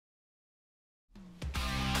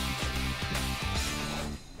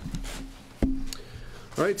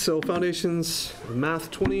All right, so Foundations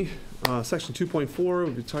Math 20, Section 2.4,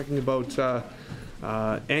 we'll be talking about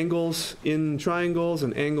angles in triangles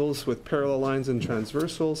and angles with parallel lines and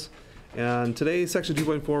transversals. And today, Section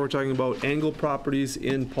 2.4, we're talking about angle properties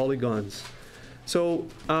in polygons. So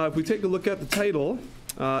if we take a look at the title,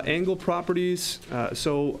 angle properties,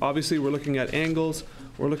 so obviously we're looking at angles.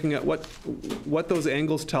 We're looking at what those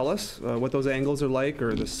angles tell us, what those angles are like,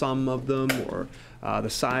 or the sum of them, or the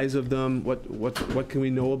size of them. What can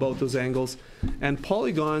we know about those angles? And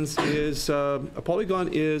polygons is a polygon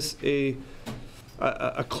is a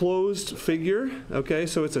closed figure. Okay,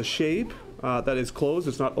 so it's a shape that is closed.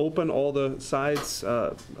 It's not open. All the sides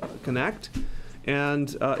connect,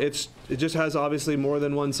 and it just has obviously more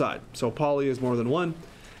than one side. So poly is more than one,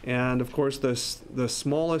 and of course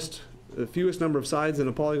the fewest number of sides in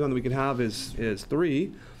a polygon that we can have is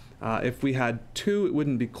 3. If we had 2, it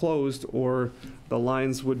wouldn't be closed, or the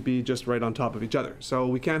lines would be just right on top of each other. So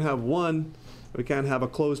we can't have we can't have a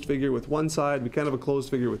closed figure with one side, we can't have a closed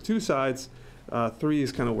figure with 2 sides. 3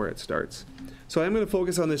 is kind of where it starts. So I'm going to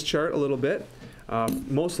focus on this chart a little bit,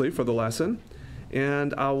 mostly for the lesson.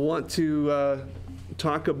 And I want to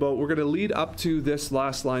talk about, we're going to lead up to this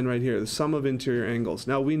last line right here, the sum of interior angles.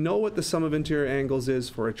 Now we know what the sum of interior angles is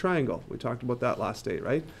for a triangle. We talked about that last day,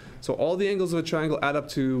 right? So all the angles of a triangle add up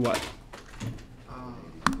to what?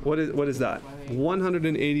 What is that?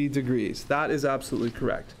 180 degrees. That is absolutely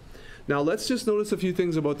correct. Now let's just notice a few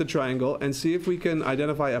things about the triangle and see if we can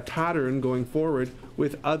identify a pattern going forward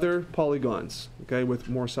with other polygons, okay, with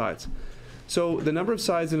more sides. So the number of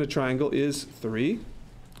sides in a triangle is 3.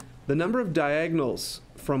 The number of diagonals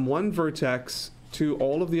from one vertex to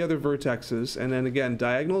all of the other vertexes, and then again,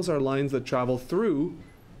 diagonals are lines that travel through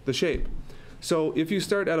the shape. So if you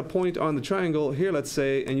start at a point on the triangle here, let's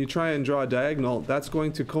say, and you try and draw a diagonal, that's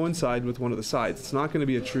going to coincide with one of the sides. It's not going to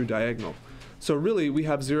be a true diagonal. So really, we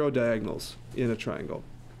have 0 diagonals in a triangle.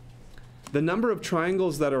 The number of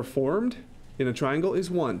triangles that are formed in a triangle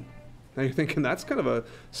is 1. Now you're thinking that's kind of a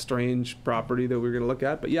strange property that we're going to look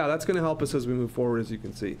at, but yeah, that's going to help us as we move forward, as you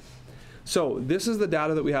can see. So this is the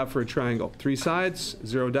data that we have for a triangle. 3 sides,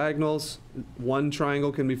 0 diagonals, 1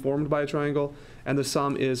 triangle can be formed by a triangle, and the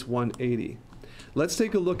sum is 180. Let's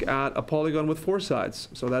take a look at a polygon with 4 sides.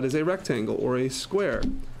 So that is a rectangle, or a square,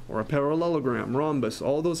 or a parallelogram, rhombus.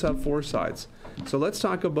 All those have 4 sides. So let's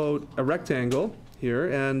talk about a rectangle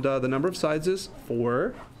here, and the number of sides is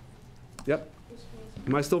 4. Yep.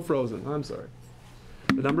 Am I still frozen? I'm sorry.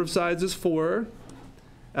 The number of sides is 4.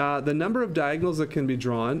 The number of diagonals that can be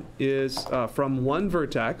drawn is from one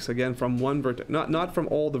vertex, again from one vertex, not from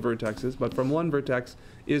all the vertexes, but from one vertex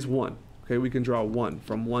is 1. Okay, we can draw 1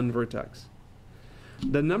 from one vertex.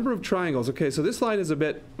 The number of triangles, okay, so this line is a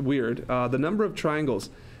bit weird. The number of triangles,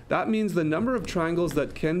 that means the number of triangles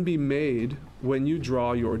that can be made when you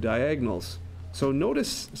draw your diagonals. So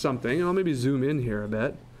notice something, and I'll maybe zoom in here a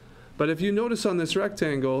bit. But if you notice on this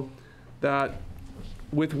rectangle that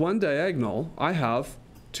with one diagonal, I have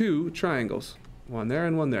 2 triangles. One there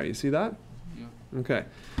and one there. You see that? Yeah. Okay.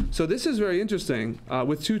 So this is very interesting.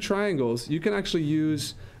 With 2 triangles, you can actually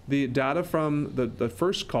use the data from the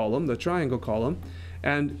first column, the triangle column,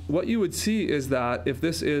 and what you would see is that if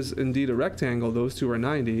this is indeed a rectangle, those 2 are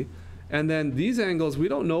 90, and then these angles, we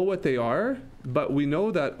don't know what they are, but we know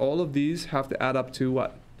that all of these have to add up to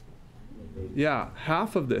what? Yeah,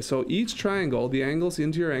 half of this. So each triangle, the angles, the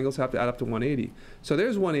interior angles, have to add up to 180. So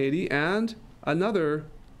there's 180 and another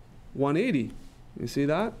 180. You see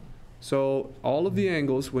that? So all of the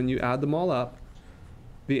angles, when you add them all up,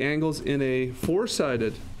 the angles in a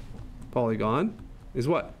 4-sided polygon is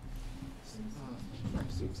what?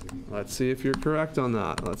 Let's see if you're correct on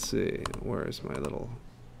that. Let's see. Where's my little...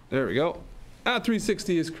 There we go.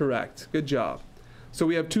 360 is correct. Good job. So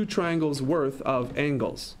we have 2 triangles worth of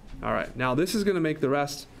angles. All right, now this is going to make the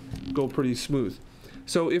rest go pretty smooth.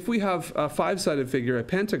 So if we have a 5-sided figure, a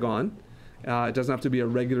pentagon, it doesn't have to be a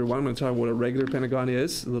regular one. I'm going to talk about what a regular pentagon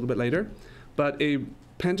is a little bit later. But a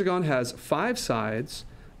pentagon has 5 sides.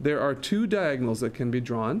 There are 2 diagonals that can be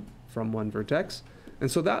drawn from one vertex.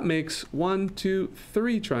 And so that makes 1, 2,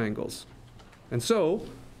 3 triangles. And so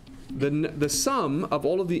the sum of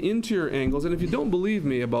all of the interior angles, and if you don't believe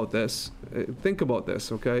me about this, think about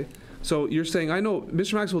this, okay? So you're saying, I know,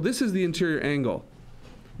 Mr. Maxwell, this is the interior angle.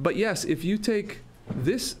 But yes, if you take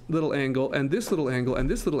this little angle and this little angle and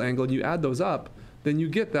this little angle and you add those up, then you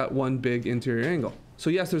get that one big interior angle. So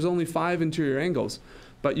yes, there's only 5 interior angles,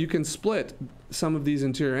 but you can split some of these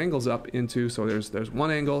interior angles up into, so there's 1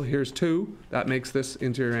 angle, here's 2, that makes this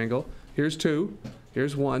interior angle, here's 2,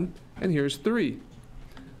 here's 1, and here's 3.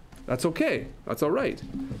 That's okay, that's all right,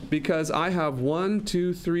 because I have 1,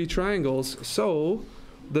 2, 3 triangles, so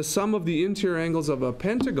the sum of the interior angles of a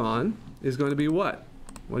pentagon is going to be what?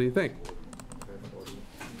 What do you think?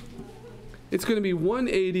 It's going to be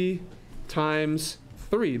 180 times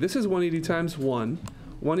 3. This is 180 times 1,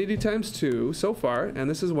 180 times 2 so far, and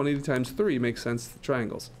this is 180 times 3. Makes sense,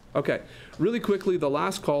 triangles. Okay, really quickly, the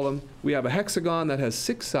last column, we have a hexagon that has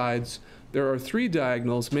 6 sides. There are 3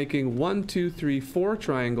 diagonals, making 1, 2, 3, 4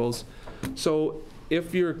 triangles. So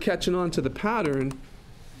if you're catching on to the pattern,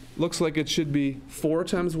 looks like it should be 4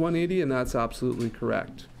 times 180, and that's absolutely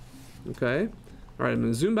correct. Okay? All right, I'm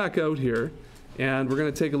going to zoom back out here, and we're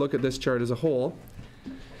going to take a look at this chart as a whole.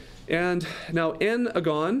 And now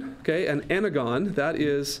n-agon, okay, an n-agon, that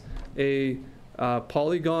is a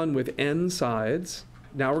polygon with n sides.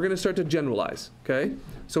 Now we're going to start to generalize, okay?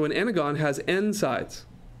 So an n-agon has n sides.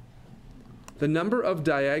 The number of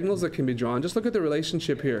diagonals that can be drawn, just look at the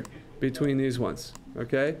relationship here between these ones,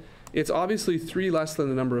 okay? It's obviously 3 less than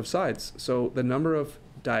the number of sides. So the number of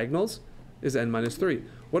diagonals is n minus 3.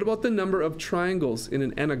 What about the number of triangles in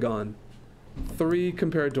an n-agon? 3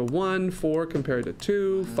 compared to 1, 4 compared to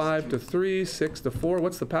 2, 5 to 3, 6 to 4.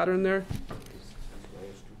 What's the pattern there?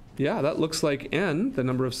 Yeah, that looks like n, the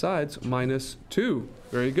number of sides, minus 2.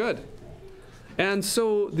 Very good. And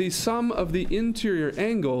so the sum of the interior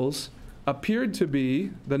angles appeared to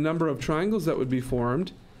be the number of triangles that would be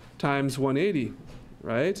formed times 180,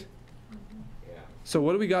 right? So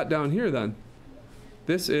what do we got down here then?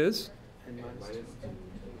 This is?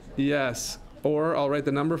 Yes, or I'll write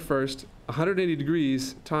the number first, 180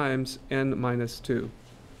 degrees times n minus 2.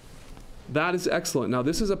 That is excellent. Now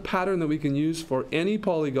this is a pattern that we can use for any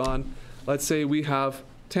polygon. Let's say we have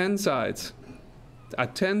 10 sides. A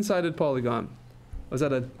 10-sided polygon. Was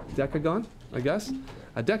that a decagon, I guess?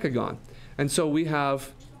 A decagon. And so we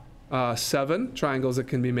have 7 triangles that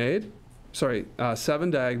can be made. Sorry, 7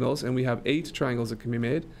 diagonals, and we have 8 triangles that can be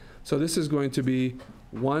made. So this is going to be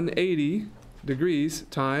 180 degrees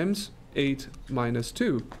times 8 minus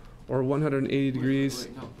 2, or 180 degrees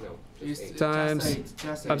times,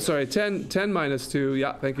 I'm sorry, 10 minus 2,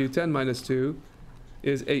 yeah, thank you, 10 minus 2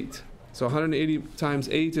 is 8. So 180 times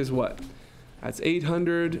 8 is what? That's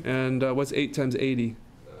 800, and what's 8 times 80?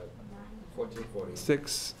 1440.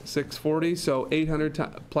 640, so 800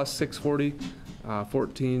 plus 640,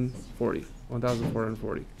 1440,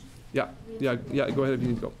 1440. Yeah, go ahead if you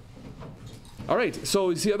need to go. All right, so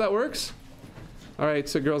you see how that works? All right,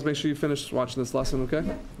 so girls, make sure you finish watching this lesson, okay?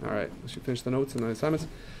 All right, let's finish the notes and the assignments.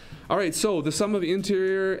 All right, so the sum of the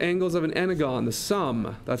interior angles of an n-agon, the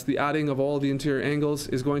sum, that's the adding of all the interior angles,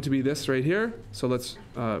 is going to be this right here. So let's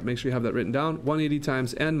make sure you have that written down. 180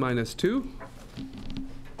 times n minus 2.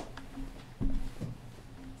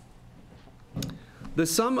 The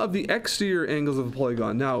sum of the exterior angles of a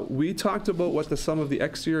polygon. Now, we talked about what the sum of the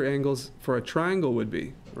exterior angles for a triangle would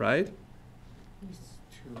be, right?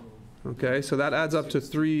 Okay, so that adds up to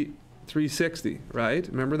 360, right?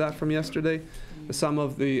 Remember that from yesterday? The sum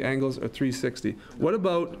of the angles are 360. What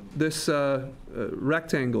about this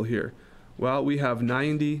rectangle here? Well, we have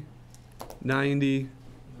 90, 90,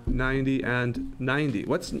 90, and 90.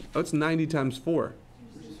 What's 90 times 4?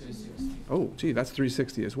 Oh, gee, that's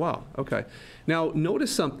 360 as well. Okay. Now,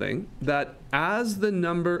 notice something, that as the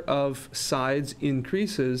number of sides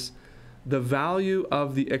increases, the value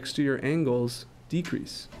of the exterior angles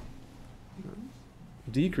decrease.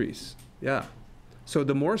 Decrease, yeah. So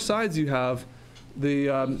the more sides you have,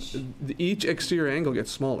 each exterior angle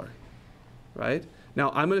gets smaller, right?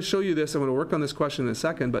 Now, I'm going to show you this. I'm going to work on this question in a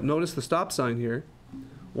second, but notice the stop sign here.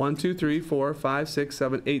 1, 2, 3, 4, 5, 6,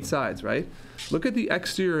 7, 8 sides, right? Look at the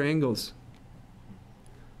exterior angles.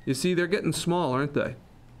 You see, they're getting small, aren't they?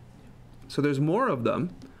 So there's more of them,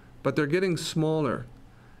 but they're getting smaller.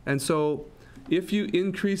 And so if you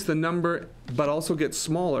increase the number, but also get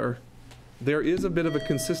smaller, there is a bit of a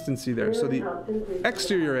consistency there. So the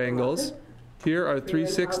exterior angles here are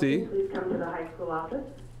 360.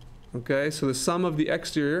 Okay, so the sum of the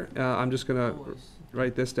exterior, I'm just going to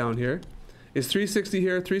write this down here, is 360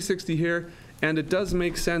 here, 360 here, and it does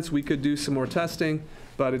make sense. We could do some more testing,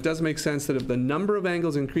 but it does make sense that if the number of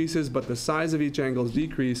angles increases but the size of each angle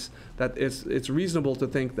decrease, that it's reasonable to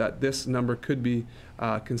think that this number could be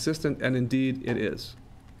consistent, and indeed it is.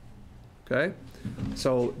 Okay,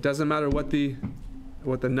 so it doesn't matter what the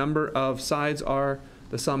number of sides are,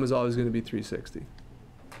 the sum is always going to be 360.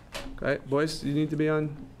 Okay, boys, you need to be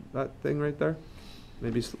on that thing right there.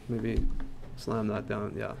 Maybe slam that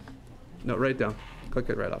down. Yeah, no, right down. Click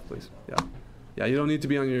it right off, please. Yeah, you don't need to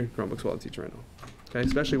be on your Chromebooks while I teach right now. Okay,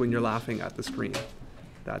 especially when you're laughing at the screen.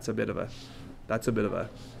 That's a bit of a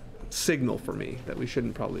signal for me that we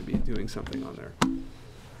shouldn't probably be doing something on there.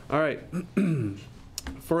 All right.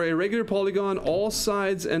 For a regular polygon, all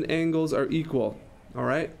sides and angles are equal. All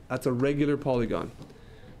right, that's a regular polygon.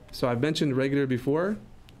 So I've mentioned regular before.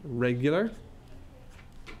 Regular.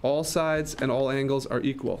 All sides and all angles are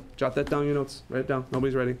equal. Jot that down in your notes. Write it down.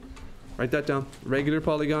 Nobody's writing. Write that down. Regular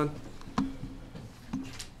polygon.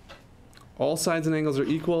 All sides and angles are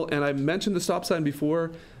equal. And I mentioned the stop sign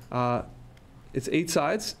before. It's 8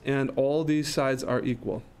 sides, and all these sides are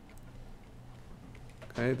equal.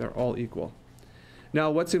 Okay, they're all equal. Now,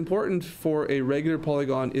 what's important for a regular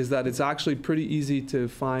polygon is that it's actually pretty easy to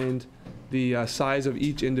find the size of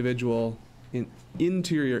each individual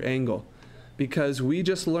interior angle, because we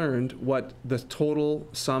just learned what the total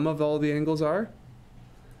sum of all the angles are.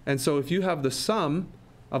 And so if you have the sum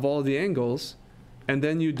of all the angles, and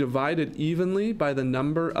then you divide it evenly by the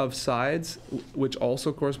number of sides, which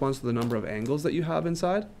also corresponds to the number of angles that you have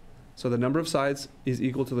inside. So the number of sides is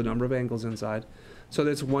equal to the number of angles inside. So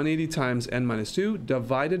that's 180 times n minus 2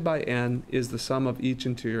 divided by n is the sum of each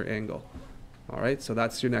interior angle. All right, so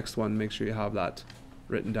that's your next one. Make sure you have that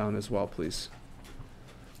written down as well, please.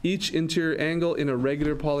 Each interior angle in a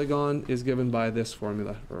regular polygon is given by this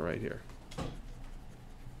formula right here.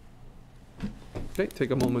 Okay,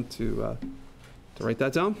 take a moment to write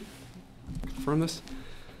that down. Confirm this.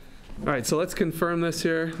 All right, so let's confirm this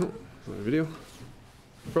here. Oh, video.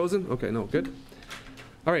 Frozen? Okay, no, good.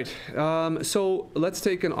 All right, so let's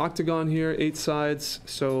take an octagon here, 8 sides.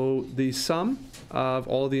 So the sum of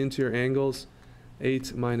all the interior angles,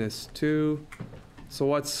 8 minus 2. So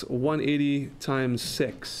what's 180 times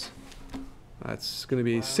 6? That's going to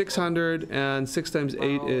be 600, and 6 times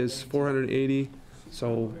 8 is 480.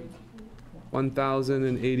 So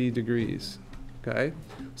 1,080 degrees. Okay,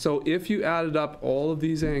 so if you added up all of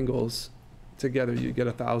these angles together, you get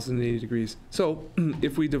 1,080 degrees. So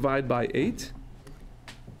if we divide by 8,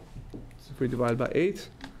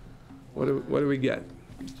 what do we get?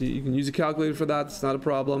 You can use a calculator for that. It's not a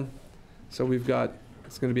problem. So we've got,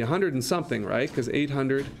 it's going to be 100 and something, right? Because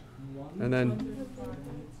 800, and then,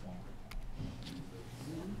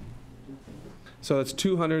 so that's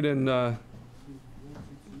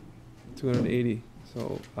 280.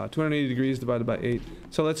 So 280 degrees divided by 8.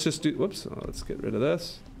 So let's just do, whoops, let's get rid of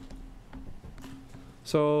this.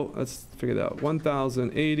 So let's figure that out.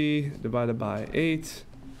 1,080 divided by 8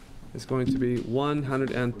 is going to be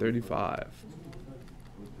 135.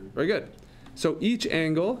 Very good. So each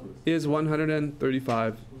angle is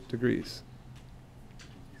 135 degrees.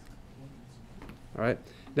 All right.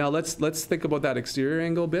 Now let's think about that exterior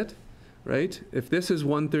angle bit, right? If this is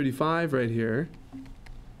 135 right here,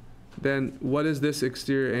 then what is this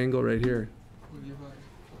exterior angle right here? 45.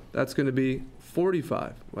 That's going to be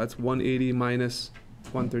 45. That's 180 minus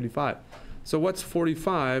 135. So what's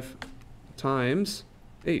 45 times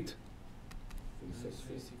 8?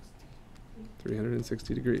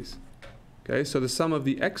 360 degrees. Okay, so the sum of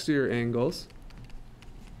the exterior angles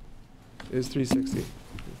is 360.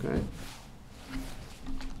 Okay.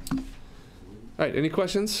 All right, any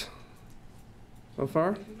questions so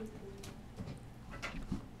far?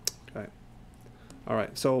 Okay. All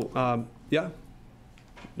right, so, yeah?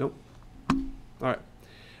 Nope. All right.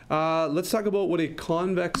 Let's talk about what a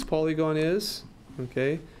convex polygon is.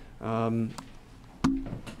 Okay.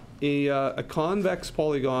 A convex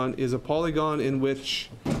polygon is a polygon in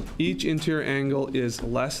which each interior angle is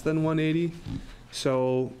less than 180.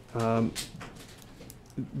 So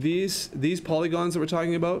these polygons that we're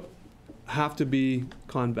talking about have to be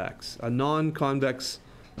convex. A non-convex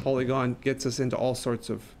polygon gets us into all sorts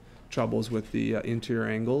of troubles with the interior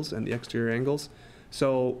angles and the exterior angles.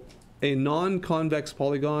 So a non-convex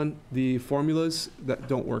polygon, the formulas that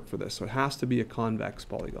don't work for this. So it has to be a convex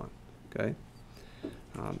polygon. Okay.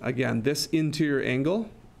 Again, this interior angle,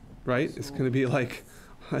 right, is going to be like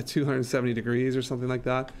 270 degrees or something like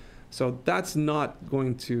that. So that's not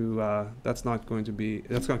going to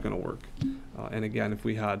work. And again, if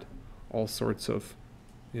we had all sorts of,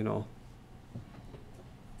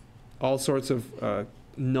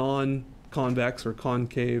 non-convex or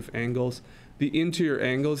concave angles, the interior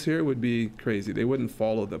angles here would be crazy. They wouldn't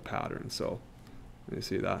follow the pattern. So you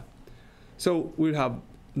see that. So we'd have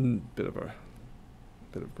a bit of a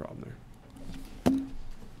problem there.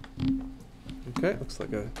 Okay, looks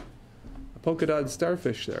like a polka dot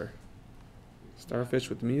starfish there. Starfish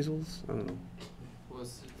with measles? I don't know.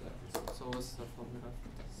 What's the formula for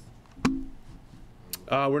this?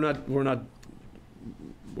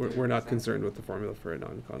 We're not concerned with the formula for a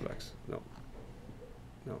non-convex. No.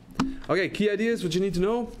 Okay, key ideas, what you need to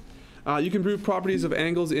know. You can prove properties of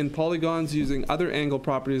angles in polygons using other angle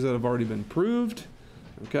properties that have already been proved.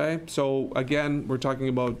 Okay, so again, we're talking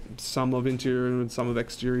about sum of interior and sum of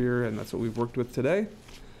exterior, and that's what we've worked with today.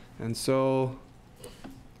 And so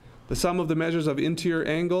the sum of the measures of interior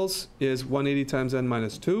angles is 180 times n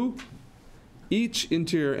minus 2. Each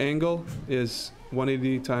interior angle is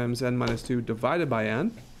 180 times n minus 2 divided by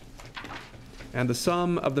n. And the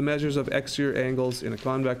sum of the measures of exterior angles in a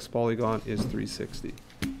convex polygon is 360.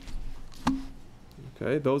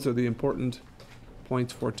 Okay, those are the important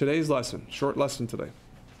points for today's lesson. Short lesson today.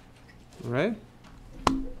 All right?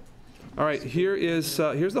 All right, here's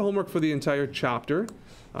the homework for the entire chapter.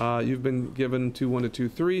 You've been given 2.1 to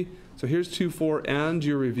 2.3. So here's 2.4 and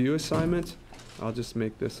your review assignment. I'll just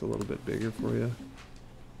make this a little bit bigger for you,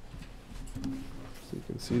 so you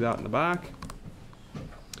can see that in the back.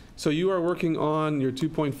 So you are working on your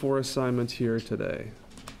 2.4 assignment here today.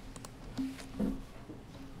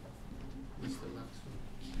 What's the last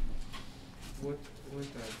one? What does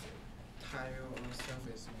tile or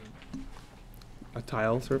surface mean? A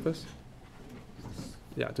tile surface?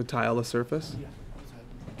 Yeah, to tile a surface? Yeah.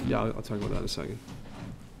 Yeah, I'll talk about that in a second.